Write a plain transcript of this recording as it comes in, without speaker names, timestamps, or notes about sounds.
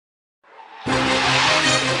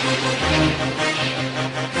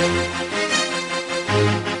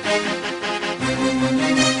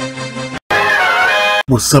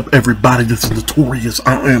What's up, everybody? This is Notorious.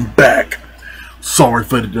 I am back. Sorry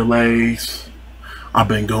for the delays. I've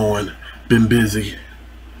been busy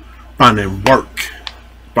finding work.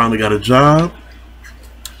 Finally got a job.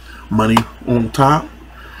 Money on top.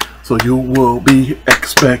 So you will be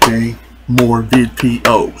expecting more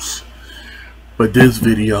videos. But this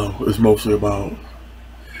video is mostly about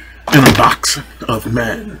an unboxing of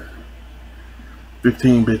Madden.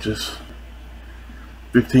 15 bitches.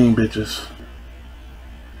 15 bitches.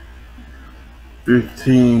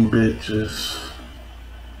 15 bitches.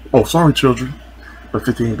 Oh, sorry, children, but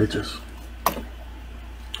 15 bitches.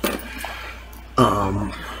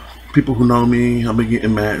 People who know me, I've been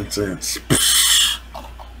getting Madden since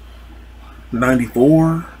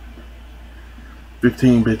 94.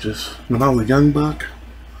 15 bitches. When I was a young buck,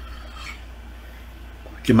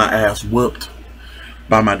 get my ass whooped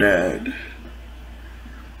by my dad.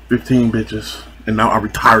 15 bitches, and now I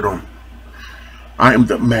retired them. I am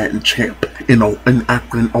the Madden champ in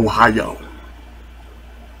Akron, Ohio.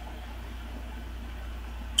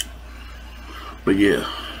 But yeah,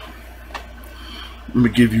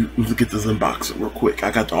 let's get this unboxing real quick.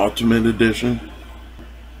 I got the Ultimate Edition.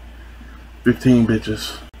 15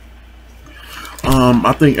 bitches.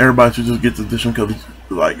 I think everybody should just get the edition because,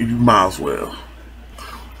 like, you might as well.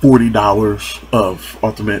 $40 of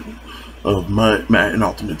Madden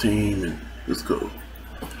Ultimate Team, and it's cool.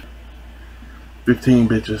 15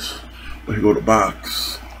 bitches. Here go the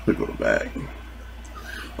box. Here go the bag.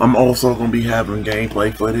 I'm also gonna be having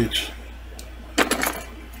gameplay footage.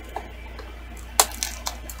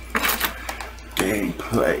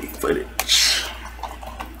 Gameplay footage.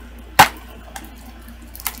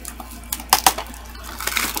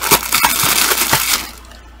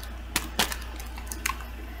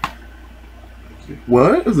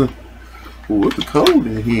 What is it? What's the code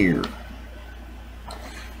in here?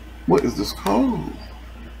 What is this code?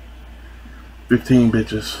 15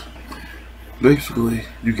 bitches. Basically,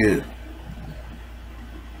 you get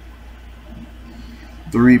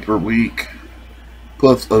 3 per week,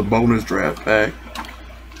 plus a bonus draft pack.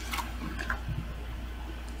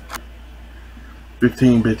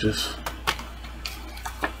 15 bitches.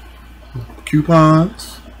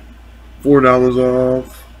 Coupons, $4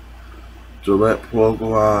 off. Gillette plug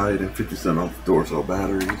glide and 50 cents off Dorso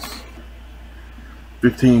batteries.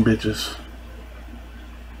 15 bitches.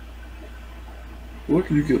 What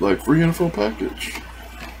can you get, like, free info package?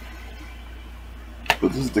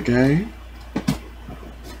 But this is the game?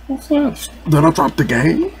 What's that? Did I drop the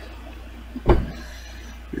game? Yeah,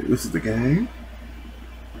 this is the game.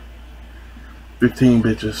 15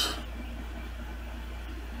 bitches.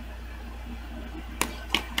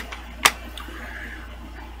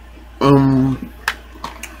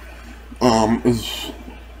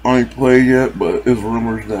 I ain't played yet, but it's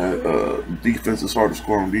rumors that defense is hard to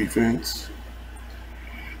score on defense.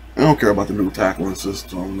 I don't care about the new tackling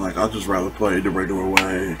system. Like, I'd just rather play the regular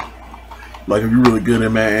way. Like, if you're really good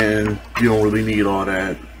at Madden, you don't really need all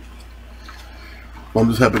that. I'm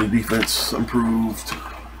just happy the defense improved.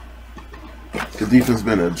 The defense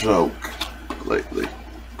been a joke lately.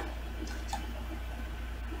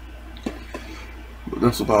 But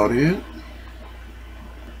that's about it.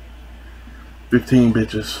 15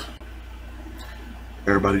 bitches.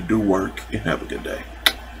 Everybody do work and have a good day.